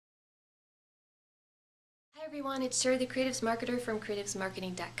Hi everyone, it's Sheri the Creatives Marketer from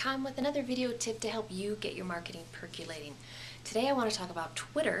creativesmarketing.com with another video tip to help you get your marketing percolating. Today I want to talk about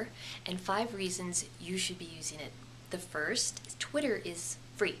Twitter and 5 reasons you should be using it. The first is Twitter is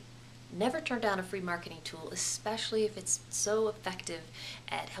free. Never turn down a free marketing tool, especially if it's so effective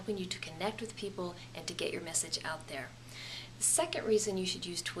at helping you to connect with people and to get your message out there. The second reason you should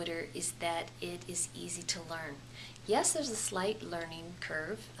use Twitter is that it is easy to learn. Yes, there's a slight learning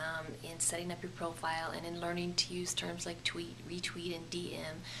curve in setting up your profile and in learning to use terms like tweet, retweet, and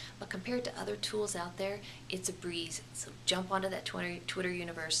DM, but compared to other tools out there, it's a breeze. So jump onto that Twitter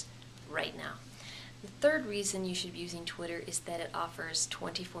universe right now. The third reason you should be using Twitter is that it offers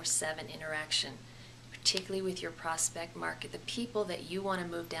 24/7 interaction, particularly with your prospect market, the people that you want to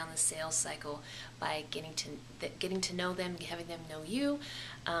move down the sales cycle by getting to know them, having them know you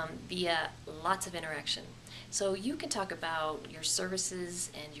via lots of interaction. So you can talk about your services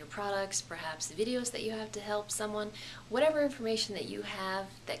and your products, perhaps the videos that you have to help someone, whatever information that you have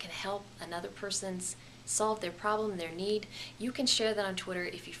that can help another person's solve their problem, their need. You can share that on Twitter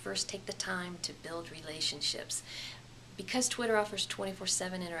if you first take the time to build relationships. Because Twitter offers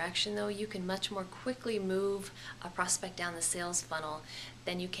 24/7 interaction though, you can much more quickly move a prospect down the sales funnel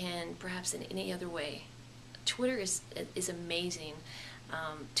than you can perhaps in any other way. Twitter is amazing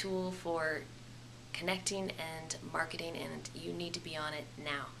tool for connecting and marketing, and you need to be on it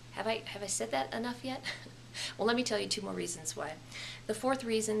now. Have I said that enough yet? Well, let me tell you 2 more reasons why. The fourth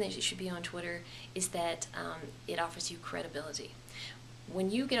reason that you should be on Twitter is that it offers you credibility.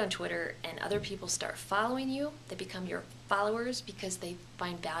 When you get on Twitter and other people start following you, they become your followers because they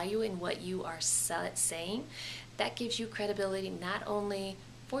find value in what you are saying. That gives you credibility not only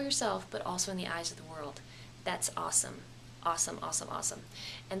for yourself, but also in the eyes of the world. That's awesome. Awesome, awesome, awesome.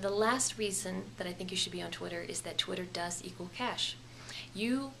 And the last reason that I think you should be on Twitter is that Twitter does equal cash.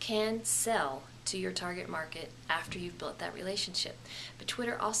 You can sell to your target market after you've built that relationship. But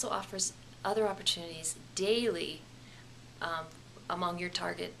Twitter also offers other opportunities daily among your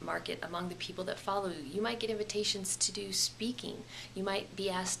target market, among the people that follow you. You might get invitations to do speaking. You might be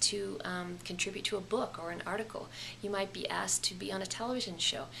asked to contribute to a book or an article. You might be asked to be on a television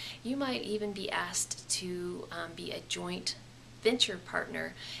show. You might even be asked to be a joint venture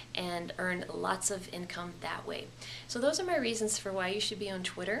partner and earn lots of income that way. So those are my reasons for why you should be on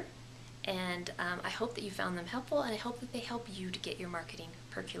Twitter. And I hope that you found them helpful, and I hope that they help you to get your marketing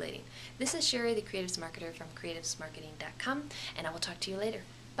percolating. This is Sheri, the Creatives Marketer from creativesmarketing.com, and I will talk to you later.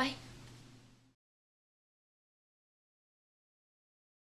 Bye.